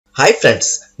Hi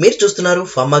friends, మీరు చూస్తున్నారు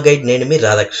pharma guide. నేను మీ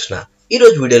రాధాకృష్ణ. ఈ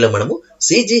రోజు వీడియోలో మనము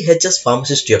CGHS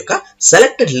Pharmacist యొక్క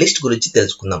సెలెక్టెడ్ లిస్ట్ గురించి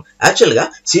తెలుసుకుందాం. యాక్చువల్ గా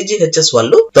CGHS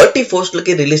వాళ్ళు 30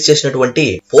 పోస్టులకి రిలీజ్ చేసినటువంటి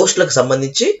పోస్టులకు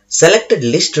సంబంధించి సెలెక్టెడ్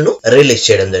లిస్ట్ ను రిలీజ్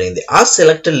చేయడం జరిగింది. ఆ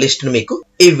సెలెక్టెడ్ లిస్ట్ ను మీకు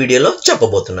ఈ వీడియోలో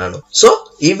చెప్పబోతున్నాను. సో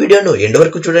ఈ వీడియోను ఎండ్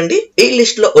వరకు చూడండి. ఈ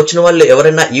లిస్ట్ లో వచ్చిన వాళ్ళు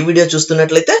ఎవరైనా ఈ వీడియో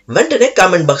చూస్తున్నట్లయితే వెంటనే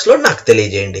కామెంట్ బాక్స్ లో నాకు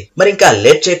తెలియజేయండి. మరి ఇంకా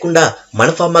లేట్ చేయకుండా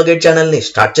మన ఫార్మా గైడ్ ఛానల్ ని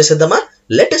స్టార్ట్ చేసేద్దామా?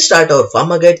 Let us start our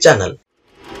Pharma Guide channel.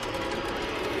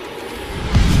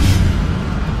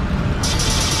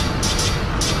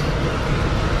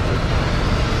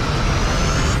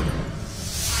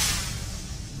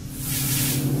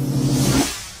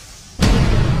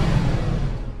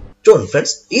 చూడండి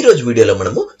ఫ్రెండ్స్, ఈ రోజు వీడియోలో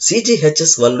మనము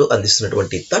CGHS వాళ్ళు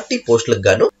అందిస్తున్నటువంటి 30 పోస్టులకు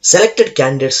గాను సెలెక్టెడ్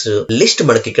క్యాండిడేట్స్ లిస్ట్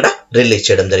మనకి ఇక్కడ రిలీజ్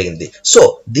చేయడం జరిగింది. సో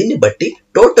దీన్ని బట్టి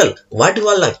టోటల్ వాటి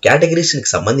వాళ్ళ కేటగిరీస్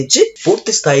కి సంబంధించి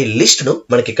పూర్తి స్థాయి లిస్ట్ ను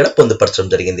మనకి ఇక్కడ పొందుపరచడం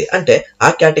జరిగింది. అంటే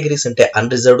ఆ కేటగిరీస్ అంటే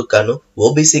అన్రిజర్వ్డ్ గాను,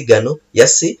 ఓబీసీ గాను,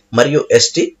 SC మరియు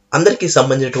ST అందరికి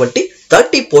సంబంధించినటువంటి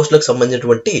 30 పోస్టులకు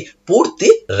సంబంధించినటువంటి పూర్తి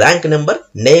rank number,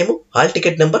 name, hall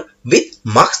ticket number with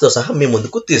marks తో సహా మీ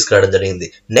ముందుకు తీసుకురావడం జరిగింది.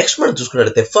 నెక్స్ట్ మనం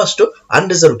చూసుకున్నట్లయితే ఫస్ట్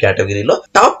అన్రిజర్వ్ కేటగిరీలో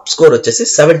టాప్ స్కోర్ వచ్చేసి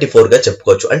 74 గా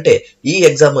చెప్పుకోవచ్చు. అంటే ఈ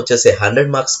ఎగ్జామ్ వచ్చేసి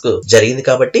 100 మార్క్స్ కు జరిగింది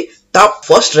కాబట్టి టాప్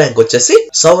ఫస్ట్ ర్యాంక్ వచ్చేసి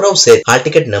Sourav Sen. Hall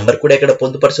ticket number కూడా ఇక్కడ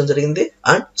పొందుపరచడం జరిగింది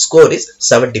అండ్ స్కోర్ ఇస్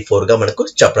 74 గా మనకు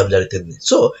చెప్పడం జరుగుతుంది.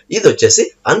 సో ఇది వచ్చేసి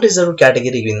అన్రిజర్వ్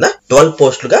కేటగిరీ కింద 12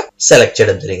 పోస్టులుగా సెలెక్ట్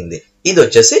చేయడం జరిగింది. ఇది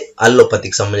వచ్చేసి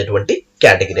అల్లోపతికి సంబంధించినటువంటి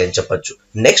కేటగిరీ అని చెప్పొచ్చు.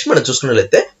 నెక్స్ట్ మనం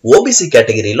చూసుకున్నట్లయితే ఓబీసీ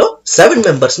కేటగిరీలో 7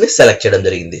 మెంబర్స్ ని సెలెక్ట్ చేయడం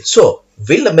జరిగింది. సో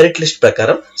వీళ్ళ మెరిట్ లిస్ట్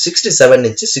ప్రకారం 67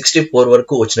 నుంచి 64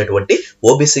 వరకు వచ్చినటువంటి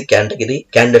ఓబీసీ కేటగిరీ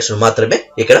క్యాండిడేట్స్ మాత్రమే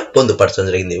ఇక్కడ పొందుపరచడం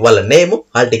జరిగింది. వాళ్ళ నేమ్,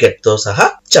 హాల్ టికెట్ తో సహా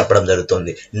చెప్పడం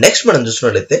జరుగుతుంది. నెక్స్ట్ మనం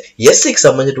చూసుకున్నట్లయితే ఎస్సీకి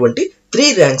సంబంధించినటువంటి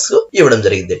 3 ర్యాంక్స్ ఇవ్వడం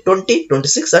జరిగింది. 20,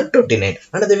 26 అండ్ 29.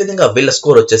 అండ్ అదే విధంగా వీళ్ళ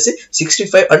స్కోర్ వచ్చేసి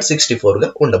 65 అండ్ 64 గా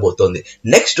ఉండబోతోంది.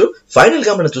 నెక్స్ట్ ఫైనల్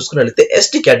గా మనం చూసుకున్నట్లయితే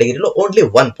ST కేటగిరీలో ఓన్లీ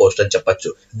 1 పోస్ట్ అని చెప్పొచ్చు.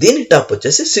 దీని టాప్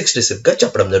వచ్చేసి 66 గా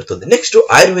చెప్పడం జరుగుతుంది. నెక్స్ట్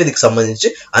ఆయుర్వేదిక్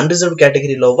సంబంధించి అన్రిజర్వ్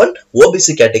కేటగిరీలో 1,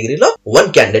 ఓబీసీ కేటగిరీలో 1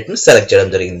 క్యాండిడేట్ ను సెలెక్ట్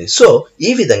చేయడం జరిగింది. సో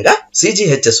ఈ విధంగా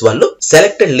CGHS వాళ్ళు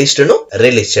సెలెక్టెడ్ లిస్ట్ ను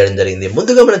రిలీజ్ చేయడం జరిగింది.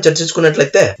 ముందుగా మనం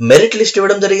చర్చించుకున్నట్లయితే మెరిట్ లిస్ట్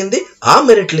ఇవ్వడం జరిగింది. ఆ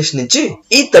మెరిట్ లిస్ట్ నుంచి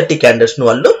ఈ 30 క్యాండిడేట్స్ ను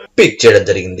వాళ్ళు పిక్ చేయడం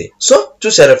జరిగింది. సో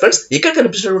చూసారా ఫ్రెండ్స్, ఇక్కడ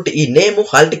కనిపిస్తున్నటువంటి ఈ నేమ్,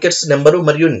 హాల్ టికెట్స్ నెంబరు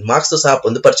మరియు మార్క్స్ తో సహా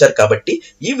పొందుపరిచారు. కాబట్టి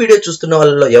ఈ వీడియో చూస్తున్న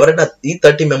వాళ్ళలో ఎవరైనా ఈ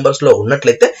 30 మెంబర్స్ లో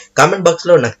ఉన్నట్లయితే కామెంట్ బాక్స్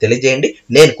లో నాకు తెలియజేయండి,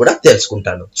 నేను కూడా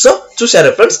తెలుసుకుంటాను. సో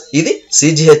చూసారా ఫ్రెండ్స్, ఇది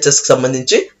CGHS కి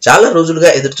సంబంధించి చాలా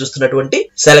రోజులుగా ఎదురు చూస్తున్నటువంటి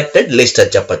సెలెక్టెడ్ లిస్ట్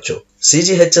అని చెప్పొచ్చు.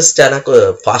 CGHS చాలా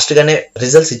ఫాస్ట్ గానే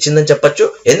రిజల్ట్స్ ఇచ్చిందని చెప్పొచ్చు.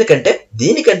 ఎందుకంటే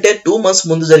దీనికంటే 2 మంత్స్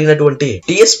ముందు జరిగినటువంటి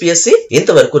TSPSC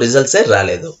ఇంతవరకు రిజల్ట్స్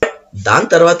రాలేదు. దాని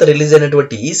తర్వాత రిలీజ్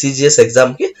అయినటువంటి ఈ CGS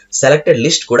ఎగ్జామ్ కి సెలెక్టెడ్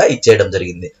లిస్ట్ కూడా ఇచ్చేయడం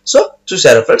జరిగింది. సో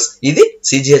చూసారా ఫ్రెండ్స్, ఇది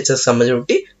CGHS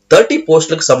సంబంధించి 30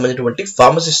 పోస్టులకు సంబంధించినటువంటి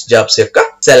ఫార్మసిస్ట్ జాబ్స్ యొక్క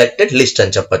సెలెక్టెడ్ లిస్ట్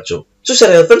అని చెప్పొచ్చు.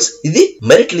 చూసారా ఫ్రెండ్స్, ఇది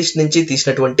మెరిట్ లిస్ట్ నుంచి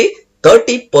తీసినటువంటి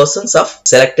 30% ఆఫ్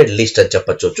సెలెక్టెడ్ లిస్ట్ అని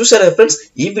చెప్పొచ్చు. చూసారా ఫ్రెండ్స్,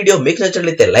 ఈ వీడియో మీకు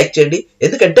నచ్చినట్లయితే లైక్ చేయండి.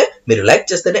 ఎందుకంటే మీరు లైక్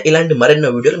చేస్తేనే ఇలాంటి మరెన్నో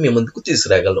వీడియోలు మీ ముందుకు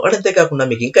తీసుకురాగలరు. అండ్ అంతేకాకుండా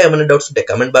మీకు ఇంకా ఏమైనా డౌట్స్ ఉంటే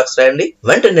కామెంట్ బాక్స్ రాయండి,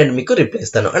 వెంటనే నేను మీకు రిప్లై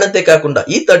ఇస్తాను. అండ్ అంతేకాకుండా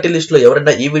ఈ 30 లిస్ట్ లో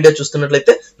ఎవరైనా ఈ వీడియో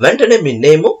చూస్తున్నట్లయితే వెంటనే మీ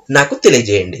నేమ్ నాకు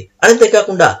తెలియజేయండి. అండ్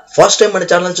అంతేకాకుండా ఫస్ట్ టైం మన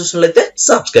ఛానల్ చూసినట్లయితే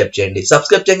సబ్స్క్రైబ్ చేయండి.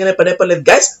 సబ్స్క్రైబ్ చేయగానే పర్లేదు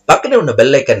గైస్, పక్కనే ఉన్న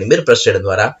బెల్ ఐకాన్ ని మీరు ప్రెస్ చేయడం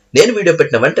ద్వారా నేను వీడియో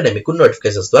పెట్టిన వెంటనే మీకు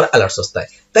నోటిఫికేషన్స్ ద్వారా అలర్ట్స్ వస్తాయి.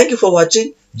 Thank you for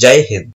watching. జై హింద్.